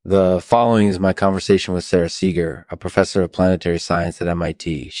The following is my conversation with Sara Seager, a professor of planetary science at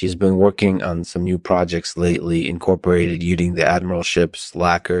MIT. She's been working on some new projects lately, incorporated using the Admiralships,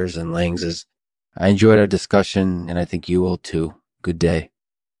 Langues, and Langues. I enjoyed our discussion, and I think you will too. Good day.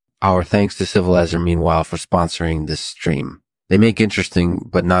 Our thanks to Civilizer, meanwhile, for sponsoring this stream. They make interesting,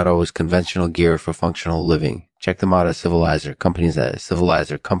 but not always conventional gear for functional living. Check them out at Civilizer. Companies at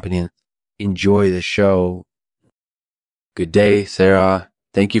Civilizer Company. Enjoy the show. Good day, Sara.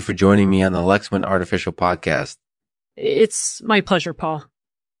 Thank you for joining me on the Lexman Artificial Podcast. It's my pleasure, Paul.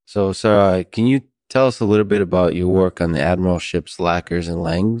 So, Sara, can you tell us a little bit about your work on the Admiralships, Langues, and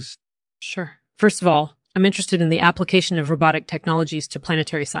Langues? Sure. First of all, I'm interested in the application of robotic technologies to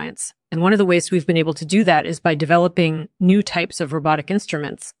planetary science. And one of the ways we've been able to do that is by developing new types of robotic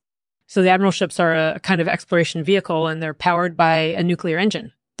instruments. So the Admiralships are a kind of exploration vehicle, and they're powered by a nuclear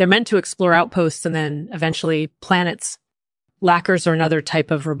engine. They're meant to explore outposts and then eventually planets. Langues are another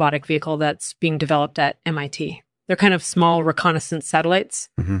type of robotic vehicle that's being developed at MIT. They're kind of small reconnaissance satellites.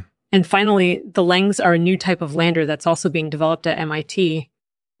 Mm-hmm. And finally, the Langues are a new type of lander that's also being developed at MIT.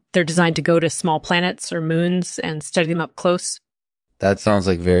 They're designed to go to small planets or moons and study them up close. That sounds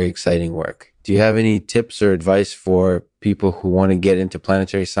like very exciting work. Do you have any tips or advice for people who want to get into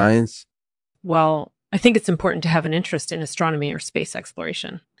planetary science? Well, I think it's important to have an interest in astronomy or space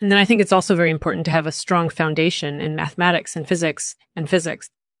exploration. And then I think it's also very important to have a strong foundation in mathematics and physics,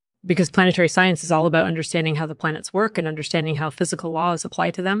 because planetary science is all about understanding how the planets work and understanding how physical laws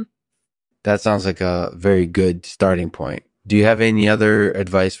apply to them. That sounds like a very good starting point. Do you have any other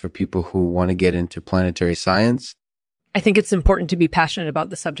advice for people who want to get into planetary science? I think it's important to be passionate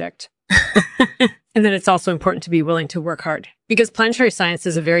about the subject. And then it's also important to be willing to work hard, because planetary science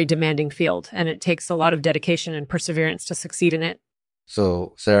is a very demanding field and it takes a lot of dedication and perseverance to succeed in it.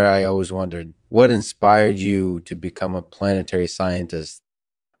 So, Sara, I always wondered, what inspired you to become a planetary scientist?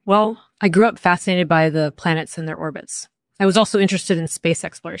 Well, I grew up fascinated by the planets and their orbits. I was also interested in space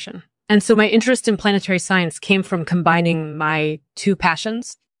exploration. And so my interest in planetary science came from combining my two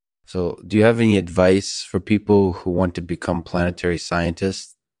passions. So do you have any advice for people who want to become planetary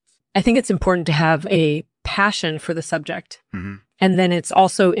scientists? I think it's important to have a passion for the subject. Mm-hmm. And then it's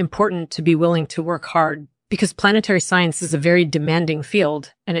also important to be willing to work hard, because planetary science is a very demanding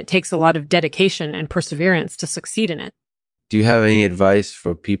field and it takes a lot of dedication and perseverance to succeed in it. Do you have any advice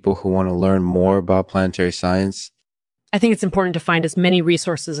for people who want to learn more about planetary science? I think it's important to find as many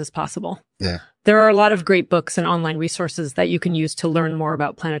resources as possible. Yeah. There are a lot of great books and online resources that you can use to learn more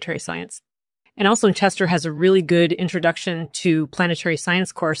about planetary science. And also Chester has a really good introduction to planetary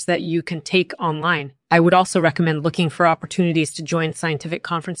science course that you can take online. I would also recommend looking for opportunities to join scientific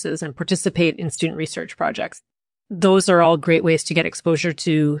conferences and participate in student research projects. Those are all great ways to get exposure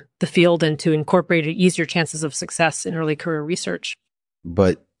to the field and to incorporate easier chances of success in early career research.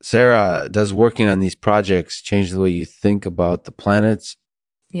 But Sara, does working on these projects change the way you think about the planets?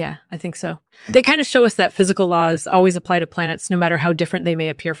 Yeah, I think so. They kind of show us that physical laws always apply to planets, no matter how different they may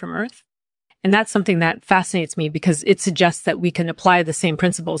appear from Earth. And that's something that fascinates me, because it suggests that we can apply the same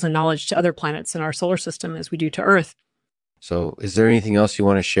principles and knowledge to other planets in our solar system as we do to Earth. So is there anything else you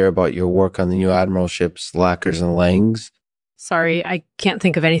want to share about your work on the new Admiralships, Langues, and Langues? Sorry, I can't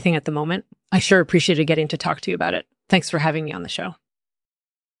think of anything at the moment. I sure appreciated getting to talk to you about it. Thanks for having me on the show.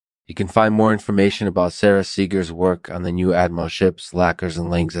 You can find more information about Sara Seager's work on the new Admiralships, Langues, and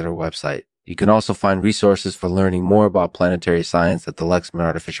Langues at her website. You can also find resources for learning more about planetary science at the Lexman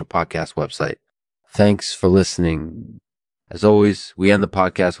Artificial Podcast website. Thanks for listening. As always, we end the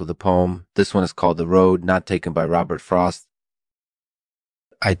podcast with a poem. This one is called The Road Not Taken by Robert Frost.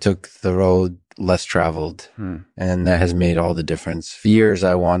 I took the road less traveled, and that has made all the difference. For years,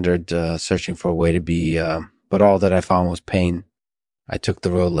 I wandered searching for a way to be, but all that I found was pain. I took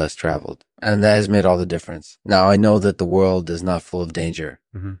the road less traveled, and that has made all the difference. Now, I know that the world is not full of danger,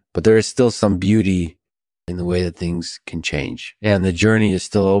 but there is still some beauty in the way that things can change. And the journey is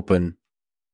still open.